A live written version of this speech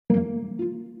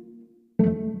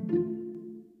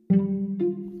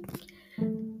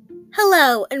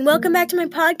Hello, and welcome back to my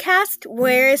podcast,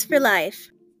 Where is for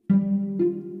Life.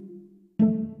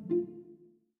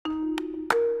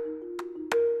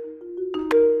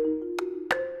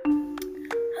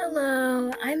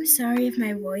 Hello, I'm sorry if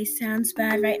my voice sounds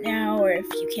bad right now, or if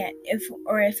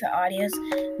the audio's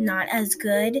not as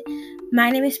good.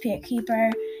 My name is Spirit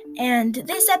Keeper, and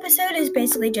this episode is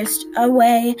basically just a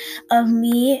way of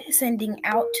me sending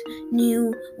out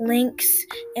new links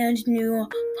and new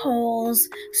polls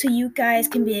so you guys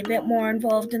can be a bit more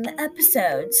involved in the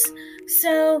episodes.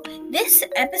 So this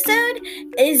episode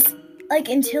is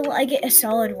until I get a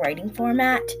solid writing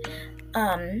format,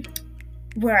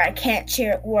 where I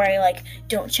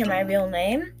don't share my real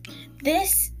name.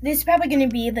 This is probably going to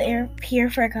be here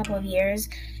for a couple of years,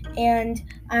 and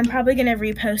I'm probably going to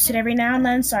repost it every now and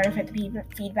then. Sorry for the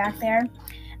feedback there.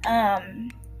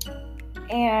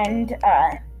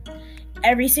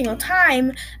 Every single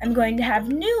time, I'm going to have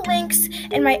new links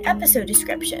in my episode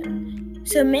description.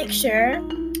 So make sure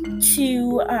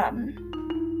to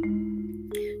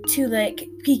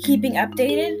be keeping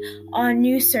updated on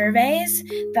new surveys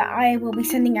that I will be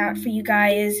sending out for you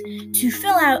guys to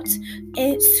fill out.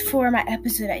 It's for my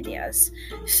episode ideas.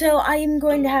 So I am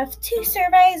going to have 2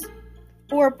 surveys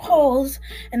or polls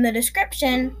in the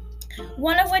description,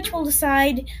 one of which will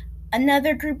decide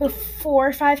another group of 4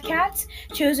 or 5 cats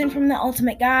chosen from the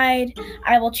ultimate guide.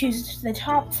 I will choose the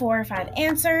top 4 or 5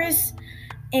 answers,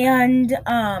 and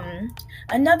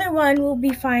another one will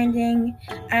be finding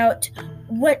out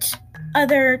what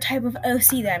other type of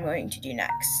OC that I'm going to do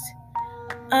next.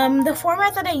 The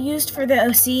format that I used for the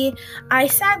OC, I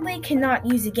sadly cannot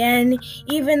use again,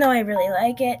 even though I really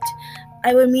like it.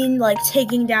 I would mean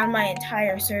taking down my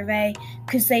entire survey,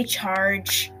 because they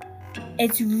charge.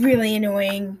 It's really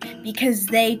annoying because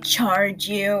they charge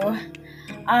you.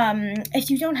 If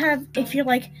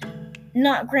you're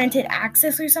not granted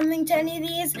access or something to any of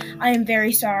these, I am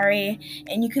very sorry,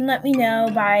 and you can let me know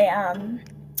by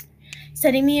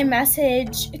sending me a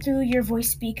message through your voice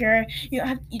speaker. You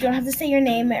don't have to say your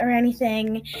name or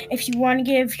anything. If you want to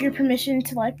give your permission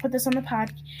to put this on the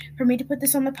for me to put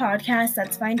this on the podcast,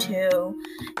 that's fine too.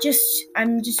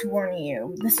 I'm just warning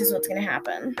you, this is what's gonna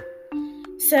happen.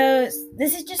 So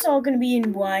this is just all gonna be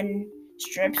in one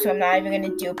strip, so I'm not even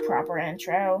gonna do a proper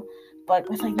intro. But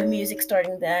with the music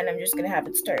starting then, I'm just gonna have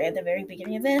it start at the very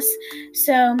beginning of this.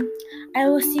 So I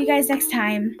will see you guys next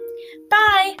time.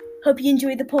 Bye! Hope you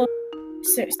enjoyed the poll.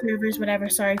 Servers, whatever.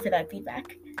 Sorry for that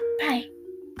feedback. Bye.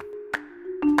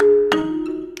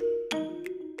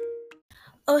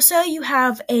 Also, you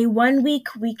have a 1-week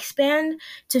span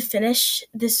to finish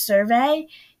this survey.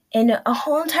 In a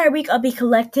whole entire week, I'll be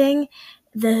collecting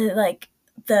the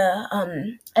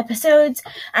episodes.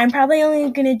 I'm probably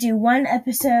only gonna do 1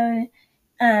 episode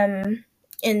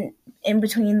in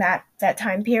between that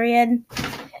time period.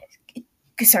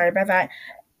 Sorry about that.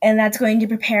 And that's going to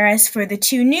prepare us for the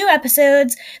 2 new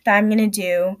episodes that I'm going to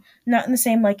do, not in the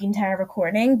same entire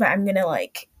recording, but I'm going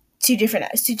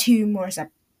to 2 more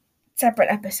separate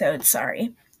episodes,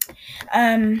 sorry.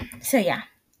 So yeah.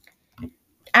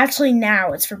 Actually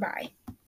now it's for bye.